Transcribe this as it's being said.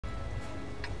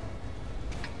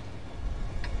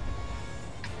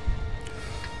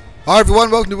Hi everyone,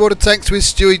 welcome to Water Tanks with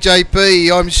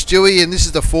stewiejp. I'm Stewie and this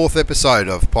is the 4th episode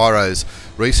of Pyro's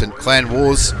recent Clan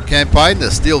Wars campaign,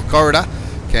 the Steel Corridor,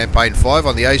 Campaign 5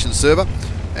 on the Asian server.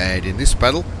 And in this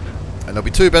battle, and there'll be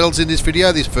two battles in this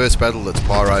video. This first battle, that's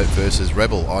Pyro versus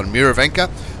Rebel on Murovanka.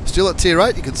 Still at tier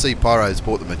 8, you can see Pyro's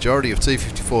bought the majority of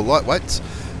T54 lightweights.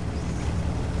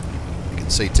 You can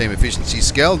see team efficiency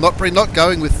scale, not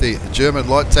going with the German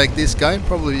light tank this game,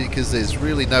 probably because there's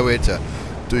really nowhere to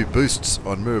do boosts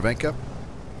on Murovanka.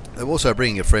 They're also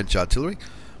bringing a French artillery,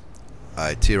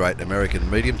 a tier 8 American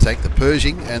medium tank, the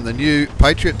Pershing, and the new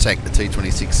Patriot tank, the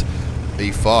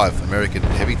T26E5 American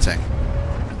heavy tank.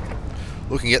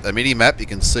 Looking at the mini-map, you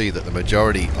can see that the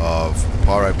majority of the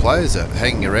Pyro players are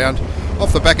hanging around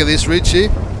off the back of this ridge here,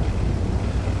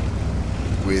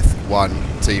 with one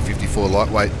T54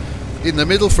 lightweight in the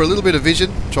middle for a little bit of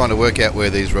vision, trying to work out where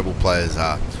these Rebel players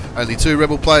are. Only two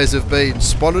Rebel players have been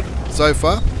spotted so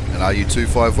far, an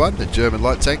RU251, the German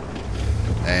light tank,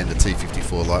 and the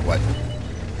T54 lightweight.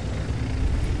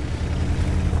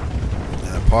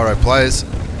 Pyro players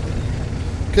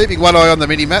keeping one eye on the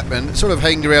mini-map and sort of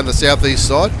hanging around the southeast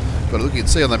side. Got a look, you can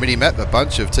see on the mini-map a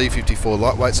bunch of T54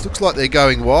 lightweights. Looks like they're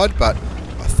going wide, but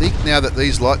I think now that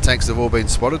these light tanks have all been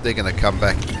spotted, they're going to come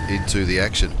back into the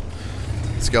action.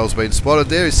 Skull's been spotted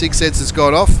there, his 6th sense has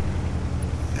gone off,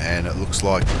 and it looks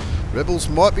like Rebels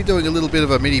might be doing a little bit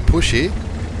of a mini push here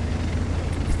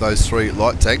with those three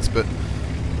light tanks, but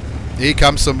here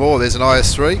comes some more. There's an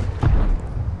IS-3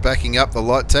 backing up the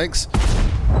light tanks,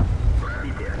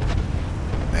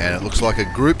 and it looks like a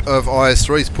group of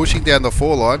IS-3s pushing down the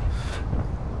foreline.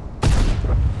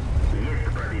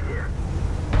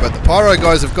 But the Pyro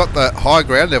guys have got the high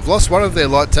ground. They've lost one of their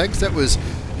light tanks. That was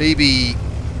EBPBBX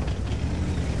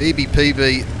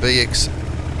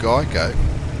Geico.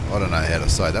 I don't know how to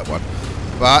say that one,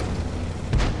 but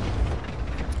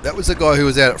that was the guy who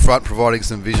was out at front providing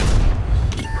some vision.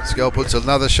 Skull puts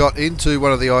another shot into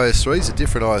one of the IS-3s, a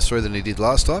different IS-3 than he did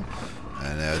last time,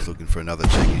 and now he's looking for another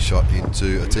cheeky shot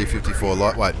into a T54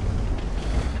 lightweight.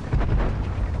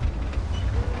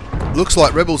 Looks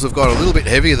like Rebels have got a little bit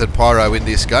heavier than Pyro in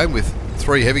this game with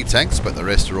 3 heavy tanks, but the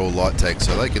rest are all light tanks,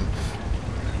 so the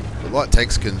light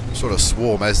tanks can sort of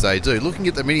swarm as they do. Looking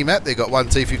at the mini-map, they've got one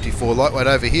T54 lightweight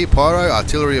over here, Pyro,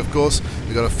 artillery of course.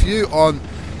 We've got a few on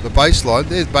the baseline.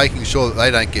 They're making sure that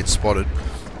they don't get spotted,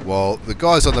 while the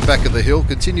guys on the back of the hill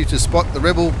continue to spot the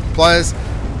Rebel players,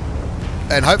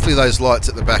 and hopefully those lights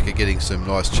at the back are getting some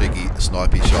nice cheeky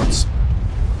snipey shots.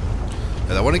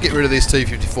 Now they want to get rid of this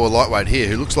T54 lightweight here,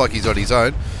 who looks like he's on his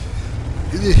own.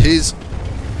 He's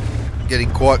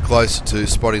getting quite close to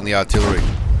spotting the artillery.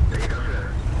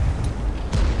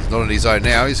 Not on his own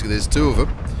now, there's 2 of them,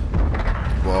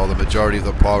 while the majority of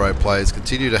the Pyro players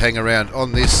continue to hang around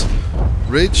on this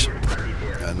ridge,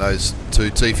 and those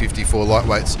 2 T54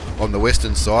 lightweights on the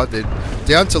western side, they're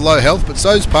down to low health, but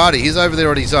so's Party. He's over there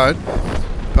on his own.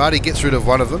 Party gets rid of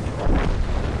one of them,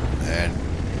 and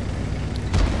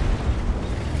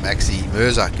Maxi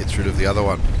Mirza gets rid of the other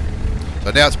one.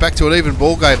 So now it's back to an even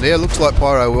ball game there. Looks like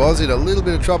Pyro was in a little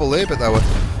bit of trouble there, but they're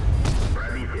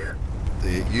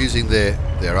using their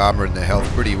armour and their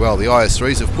health pretty well. The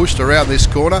IS-3s have pushed around this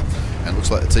corner, and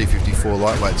looks like the T54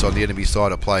 lightweights on the enemy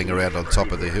side are playing around on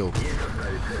top of the hill.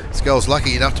 Skull's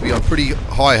lucky enough to be on pretty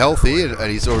high health here,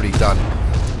 and he's already done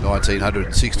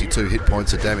 1962 hit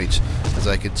points of damage as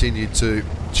they continue to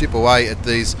chip away at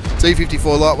these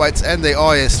T54 lightweights and their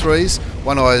IS-3s.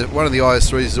 One of the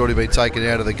IS-3s has already been taken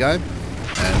out of the game,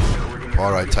 and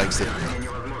Pyro takes the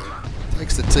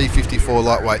T54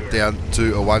 lightweight down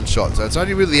to a one-shot. So it's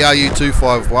only really the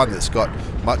RU251 that's got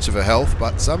much of a health,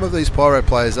 but some of these Pyro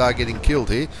players are getting killed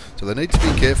here, so they need to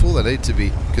be careful, they need to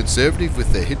be conservative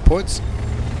with their hit points,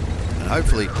 and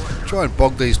hopefully try and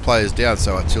bog these players down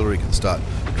so artillery can start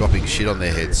dropping shit on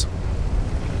their heads.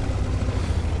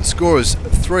 The score is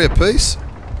 3 apiece.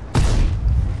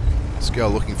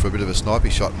 Skull looking for a bit of a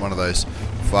snipey shot in one of those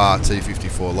far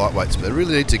T54 lightweights, but they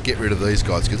really need to get rid of these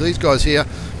guys, because these guys here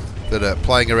that are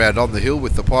playing around on the hill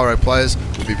with the Pyro players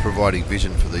will be providing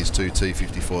vision for these 2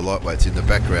 T54 lightweights in the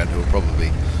background, who are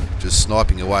probably just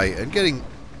sniping away and getting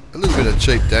a little bit of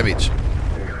cheap damage.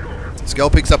 Skull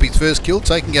picks up his first kill,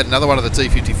 taking out another one of the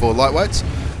T54 lightweights,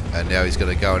 and now he's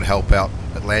going to go and help out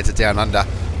Atlanta down under,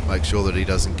 make sure that he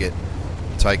doesn't get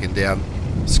taken down.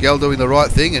 Skull doing the right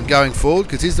thing and going forward,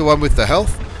 because he's the one with the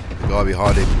health. The guy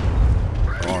behind him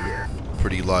on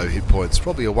pretty low hit points,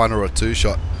 probably a 1 or a 2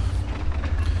 shot.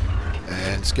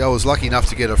 And Skull was lucky enough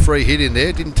to get a free hit in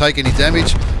there, didn't take any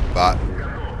damage, but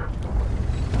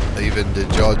even the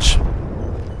Dodge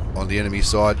on the enemy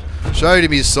side. Showed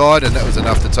him his side, and that was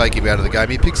enough to take him out of the game.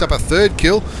 He picks up a third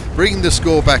kill, bringing the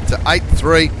score back to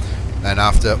 8-3. And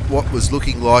after what was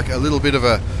looking like a little bit of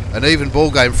an even ball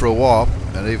game for a while,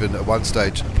 and even at one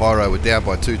stage PYRO were down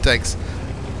by 2 tanks,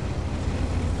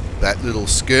 that little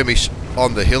skirmish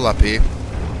on the hill up here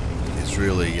is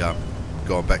really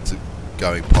gone back to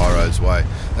going PYRO's way.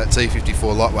 That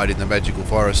T54 lightweight in the magical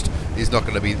forest is not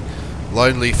going to be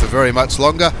lonely for very much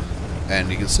longer. And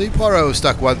you can see PYRO has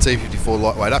stuck one T54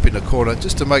 lightweight up in the corner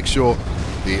just to make sure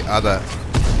the other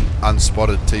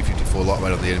unspotted T54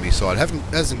 lightweight on the enemy side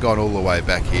hasn't gone all the way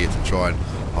back here to try and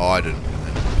hide and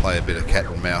play a bit of cat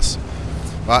and mouse.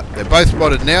 But they're both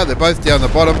spotted now. They're both down the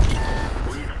bottom.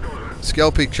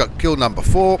 Skell picked up kill number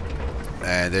 4,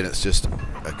 and then it's just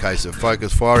a case of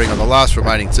focus firing on the last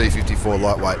remaining T54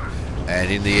 lightweight,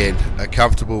 and in the end a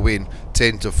comfortable win,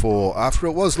 10-4, after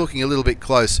it was looking a little bit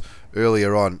close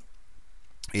earlier on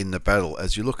in the battle.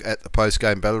 As you look at the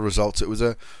post-game battle results, it was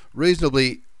a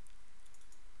reasonably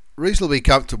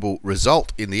comfortable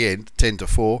result in the end,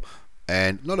 10-4,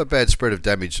 and not a bad spread of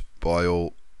damage by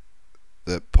all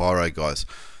the PYRO guys.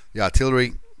 The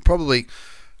artillery, probably,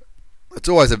 it's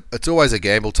always a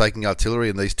gamble taking artillery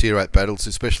in these tier 8 battles,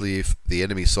 especially if the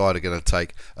enemy side are going to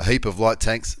take a heap of light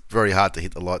tanks. Very hard to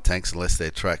hit the light tanks unless they're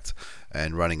tracked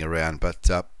and running around, but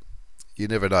you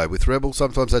never know. With Rebel,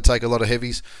 sometimes they take a lot of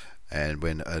heavies, and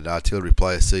when an artillery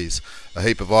player sees a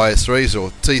heap of IS-3s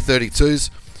or T-32s,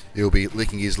 he'll be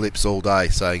licking his lips all day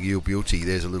saying, "You beauty,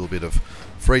 there's a little bit of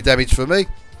free damage for me."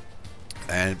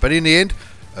 But in the end,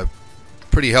 a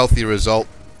pretty healthy result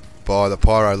by the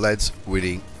PYRO lads,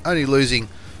 winning, only losing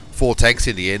 4 tanks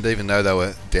in the end, even though they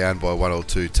were down by 1 or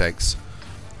 2 tanks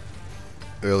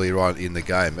earlier on in the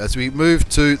game. As we move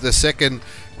to the second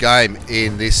game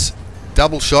in this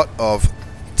double shot of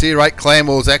Tier 8 Clan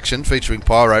Wars action featuring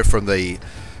PYRO from the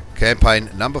campaign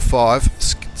number 5,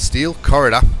 Steel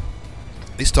Corridor.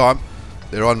 This time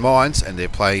they're on Mines, and they're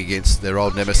playing against their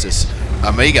old nemesis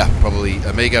Amiga. Probably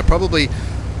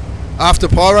after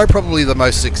PYRO, probably the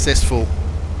most successful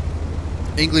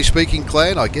English-speaking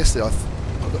clan. I guess I've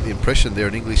got the impression they're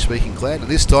an English-speaking clan. And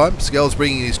this time, Skell's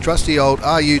bringing his trusty old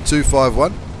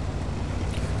RU251,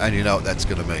 and you know what that's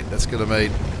going to mean. That's going to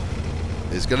mean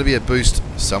there's going to be a boost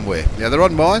somewhere. Now they're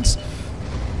on Mines.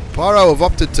 PYRO have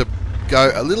opted to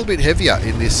go a little bit heavier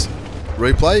in this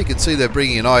replay. You can see they're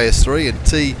bringing in IS-3 and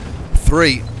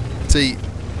T3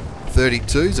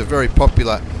 T-32s, a very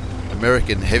popular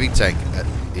American heavy tank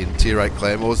in Tier 8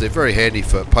 Clan Wars. They're very handy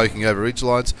for poking over ridge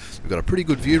lines. They've got a pretty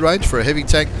good view range for a heavy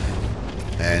tank,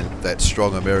 and that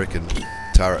strong American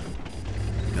turret.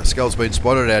 Now Skell's been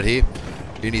spotted out here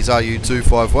in his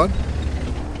RU251,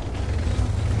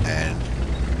 and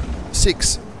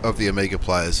 6 of the Amiga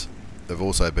players have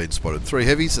also been spotted. 3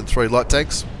 heavies and 3 light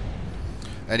tanks.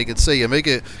 And you can see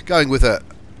Amiga going with a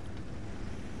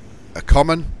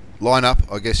common lineup,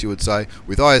 I guess you would say,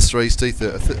 with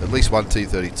IS-3s, at least 1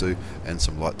 T-32 and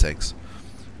some light tanks.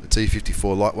 The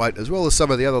T-54 lightweight, as well as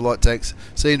some of the other light tanks,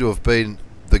 seem to have been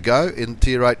the go in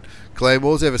Tier 8 Clan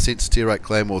Wars ever since Tier 8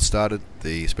 Clan Wars started.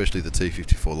 Especially the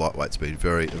T-54 lightweight's been a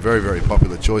very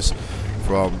popular choice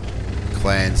from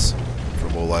clans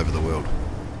from all over the world.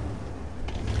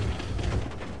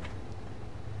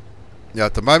 Now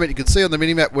at the moment you can see on the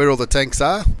minimap where all the tanks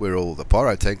are, where all the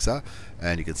PYRO tanks are,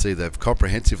 and you can see they've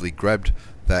comprehensively grabbed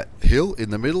that hill in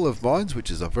the middle of Mines, which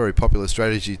is a very popular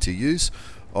strategy to use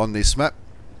on this map.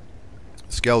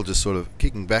 Skell just sort of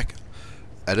kicking back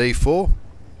at E4.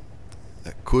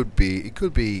 It could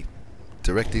be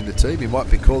directing the team, he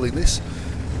might be calling this,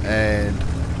 and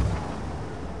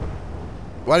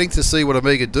waiting to see what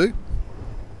Amiga do.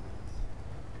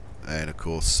 And of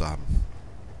course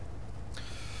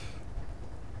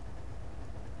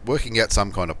working out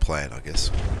some kind of plan, I guess.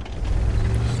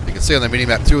 You can see on the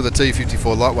minimap 2 of the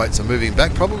T-54 lightweights are moving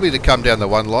back, probably to come down the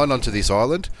one line onto this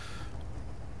island,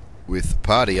 with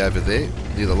Party over there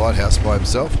near the lighthouse by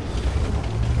himself.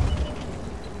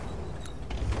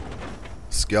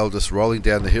 Skell just rolling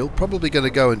down the hill, probably going to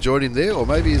go and join him there, or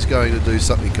maybe he's going to do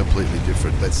something completely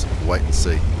different. Let's wait and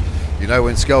see. You know,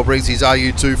 when Skell brings his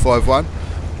RU251,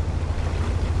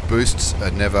 boosts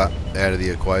are never out of the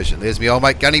equation. There's my old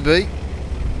mate Gunny B,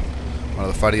 one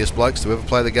of the funniest blokes to ever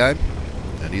play the game,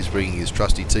 and he's bringing his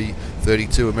trusty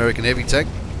T-32 American heavy tank.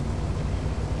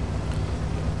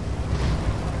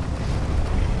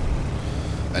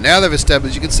 And now they've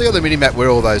established, you can see on the minimap where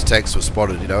all those tanks were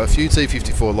spotted. You know, a few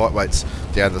T-54 lightweights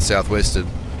down the southwestern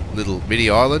little mini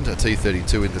island, a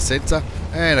T-32 in the centre,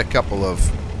 and a couple of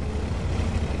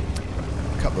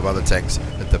other tanks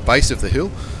at the base of the hill.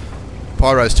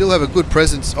 PYRO still have a good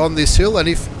presence on this hill, and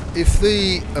if if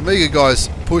the Amiga guys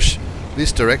push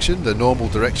this direction, the normal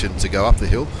direction to go up the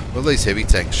hill, well, these heavy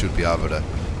tanks should be able to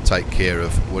take care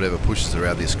of whatever pushes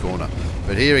around this corner.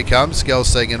 But here he comes, Skell's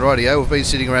saying, rightio, we've been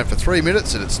sitting around for 3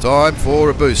 minutes and it's time for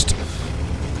a boost.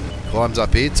 Climbs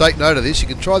up here. Take note of this. You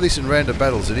can try this in random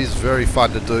battles. It is very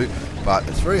fun to do, but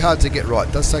it's very hard to get right.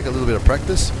 It does take a little bit of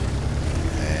practice.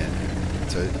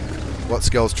 And so what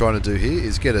Skell's trying to do here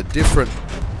is get a different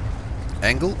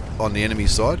angle on the enemy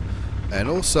side, and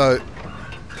also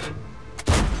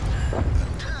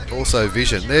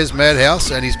vision. There's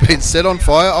Madhouse, and he's been set on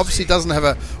fire. Obviously doesn't have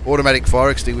an automatic fire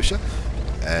extinguisher,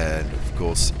 and of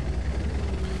course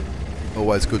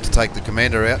always good to take the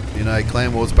commander out in a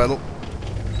Clan Wars battle.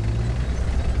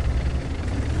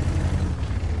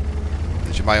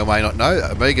 As you may or may not know,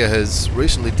 Amiga has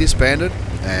recently disbanded,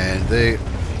 and their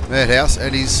Madhouse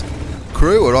and his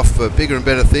crew are off for bigger and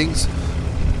better things.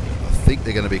 I think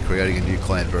they're going to be creating a new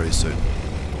clan very soon.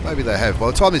 Maybe they have. By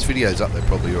the time this video's up, they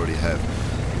probably already have.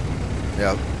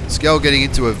 Now, Skell getting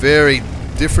into a very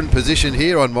different position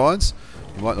here on Mines.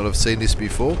 You might not have seen this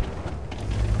before.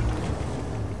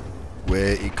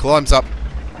 Where he climbs up,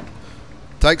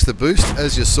 takes the boost,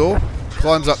 as you saw,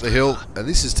 climbs up the hill, and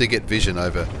this is to get vision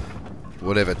over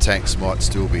whatever tanks might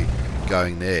still be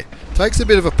going there. Takes a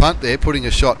bit of a punt there, putting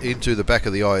a shot into the back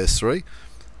of the IS-3,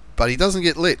 but he doesn't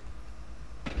get lit.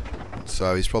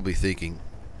 So he's probably thinking,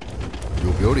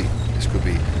 real beauty, this could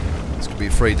be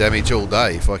free damage all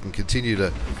day if I can continue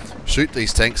to shoot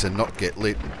these tanks and not get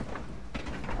lit. I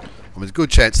mean, there's a good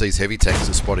chance these heavy tanks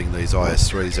are spotting these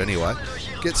IS-3s anyway.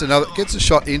 Gets a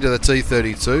shot into the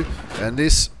T-32, and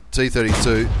this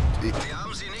T-32,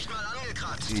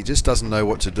 he just doesn't know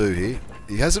what to do here.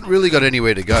 He hasn't really got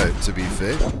anywhere to go, to be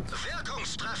fair.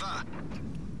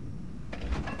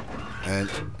 And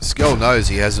Skell knows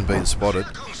he hasn't been spotted,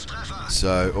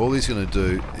 so all he's going to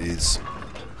do is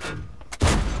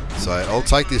say, I'll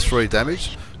take this free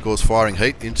damage. Of course, firing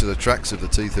heat into the tracks of the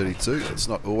T-32, it's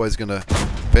not always going to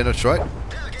penetrate,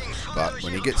 but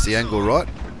when he gets the angle right,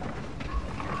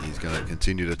 he's going to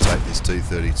continue to take this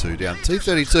T-32 down.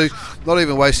 T-32 not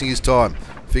even wasting his time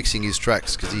fixing his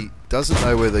tracks, because he doesn't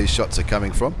know where these shots are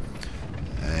coming from,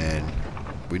 and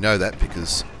we know that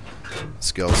because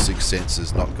Skell's sixth sense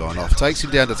has not gone off. Takes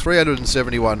him down to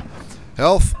 371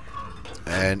 health,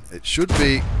 and it should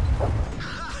be,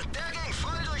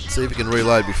 see if he can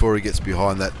reload before he gets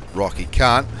behind that rock. He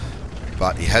can't,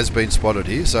 but he has been spotted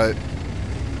here, so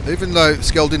even though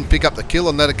Skell didn't pick up the kill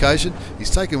on that occasion,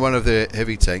 he's taken one of their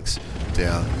heavy tanks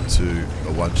down to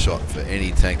a one shot for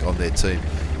any tank on their team.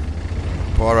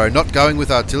 Pyro not going with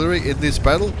artillery in this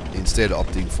battle, instead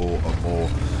opting for a more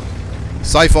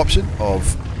safe option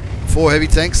of 4 heavy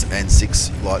tanks and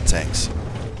 6 light tanks.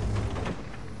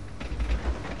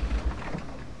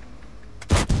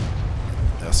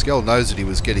 Now Skell knows that he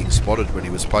was getting spotted when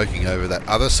he was poking over that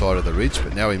other side of the ridge,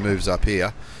 but now he moves up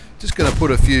here. Just going to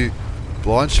put a few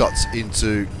blind shots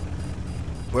into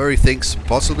where he thinks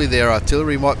possibly their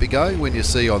artillery might be going. When you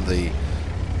see on the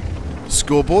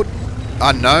scoreboard,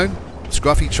 unknown,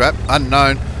 Scruffy Trap,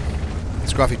 unknown,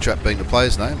 Scruffy Trap being the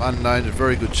player's name, unknown, a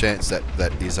very good chance that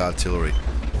that is artillery.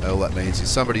 All that means is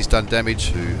somebody's done damage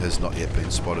who has not yet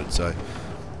been spotted. So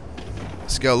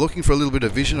Skell looking for a little bit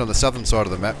of vision on the southern side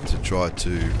of the map to try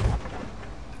to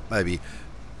maybe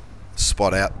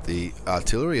spot out the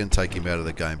artillery and take him out of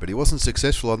the game, but he wasn't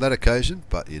successful on that occasion,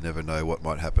 but you never know what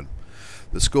might happen.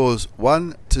 The score's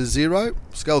 1-0.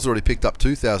 Skell's already picked up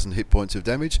 2,000 hit points of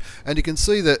damage, and you can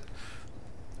see that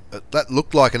that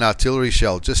looked like an artillery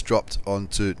shell just dropped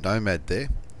onto Nomad there,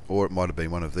 or it might have been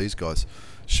one of these guys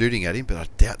shooting at him, but I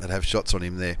doubt they'd have shots on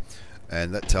him there,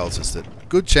 and that tells us that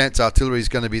good chance artillery is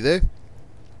going to be there.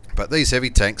 But these heavy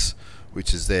tanks,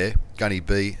 which is there, Gunny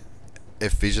B,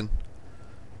 F Vision,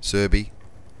 Serby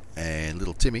and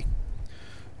Little Timmy,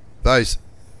 those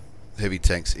heavy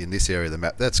tanks in this area of the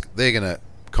map, they're going to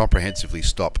comprehensively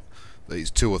stop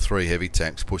these 2 or 3 heavy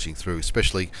tanks pushing through,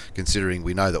 especially considering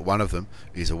we know that one of them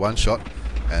is a one shot,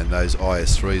 and those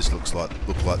IS-3s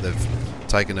look like they've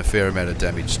taken a fair amount of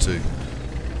damage too.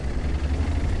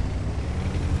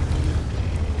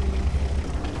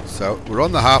 So we're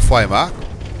on the halfway mark,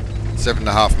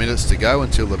 7.5 minutes to go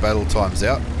until the battle times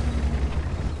out.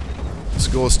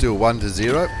 Score's still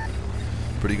 1-0.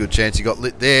 Pretty good chance he got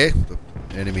lit there.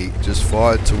 The enemy just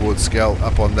fired towards Skell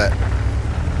up on that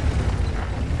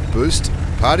boost.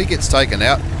 Party gets taken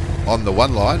out on the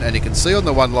one line, and you can see on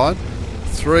the one line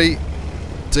 3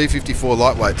 T-54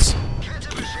 lightweights.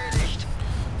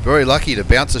 Very lucky to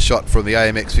bounce a shot from the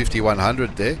AMX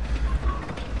 5100 there,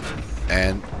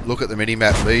 and look at the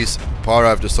mini-map, these Pyro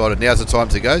have decided now's the time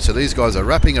to go. So these guys are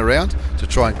wrapping around to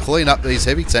try and clean up these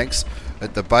heavy tanks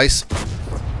at the base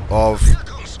of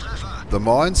the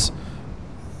mines,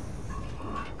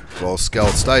 while Skull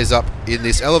stays up in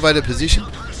this elevated position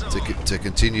to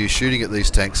continue shooting at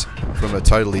these tanks from a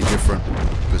totally different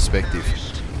perspective.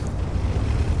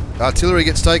 Artillery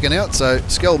gets taken out, so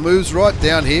Skull moves right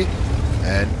down here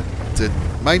and to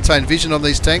maintain vision on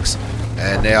these tanks.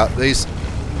 And now these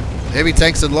heavy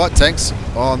tanks and light tanks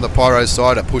on the Pyro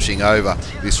side are pushing over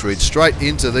this ridge straight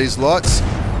into these lights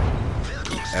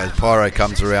as Pyro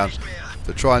comes around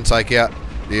to try and take out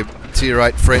the Tier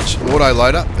 8 French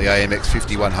autoloader, the AMX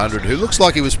 5100, who looks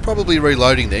like he was probably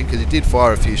reloading then because he did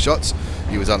fire a few shots.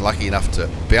 He was unlucky enough to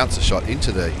bounce a shot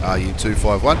into the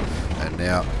RU251, and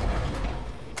now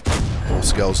all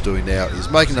Skull's doing now is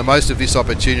making the most of this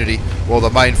opportunity while the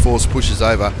main force pushes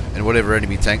over, and whatever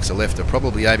enemy tanks are left are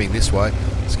probably aiming this way.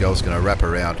 Skull's going to wrap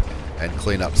around and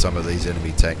clean up some of these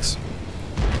enemy tanks.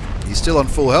 He's still on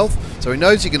full health, so he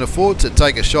knows he can afford to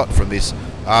take a shot from this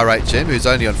RHM, who's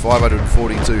only on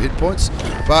 542 hit points,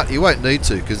 but he won't need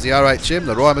to because the RHM,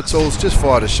 the Rheinmetall's just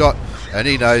fired a shot, and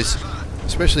he knows,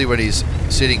 especially when he's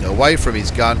sitting away from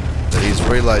his gun, that his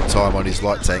reload time on his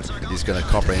light tank is going to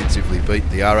comprehensively beat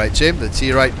the RHM, the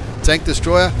Tier 8 tank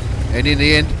destroyer. And in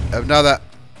the end, another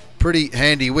pretty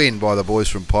handy win by the boys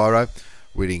from Pyro,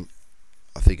 winning,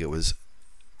 I think it was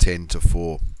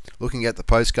 10-4. Looking at the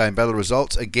post-game battle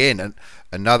results, again,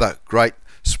 another great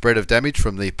spread of damage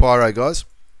from the Pyro guys.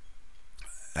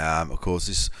 Of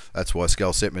course, that's why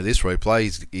Skull sent me this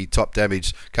replay. He top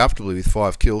damaged comfortably with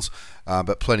 5 kills,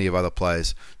 but plenty of other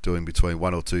players doing between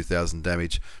 1,000 or 2,000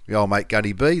 damage. My old mate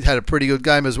Gunny B had a pretty good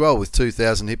game as well with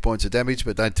 2,000 hit points of damage,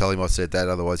 but don't tell him I said that,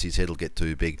 otherwise his head will get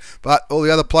too big. But all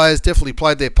the other players definitely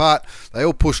played their part. They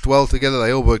all pushed well together,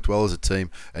 they all worked well as a team,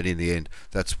 and in the end,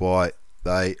 that's why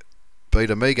they beat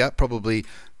Amiga, probably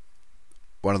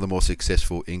one of the more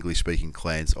successful English-speaking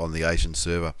clans on the Asian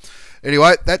server.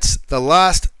 Anyway, that's the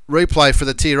last replay for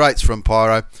the Tier 8s from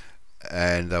Pyro,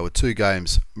 and there were 2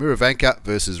 games, Murovanka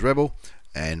versus Rebel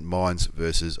and Mines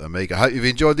versus Amiga. Hope you've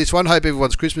enjoyed this one. Hope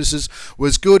everyone's Christmases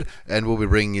was good, and we'll be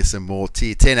bringing you some more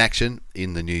Tier 10 action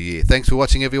in the new year. Thanks for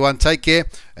watching, everyone. Take care,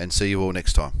 and see you all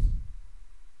next time.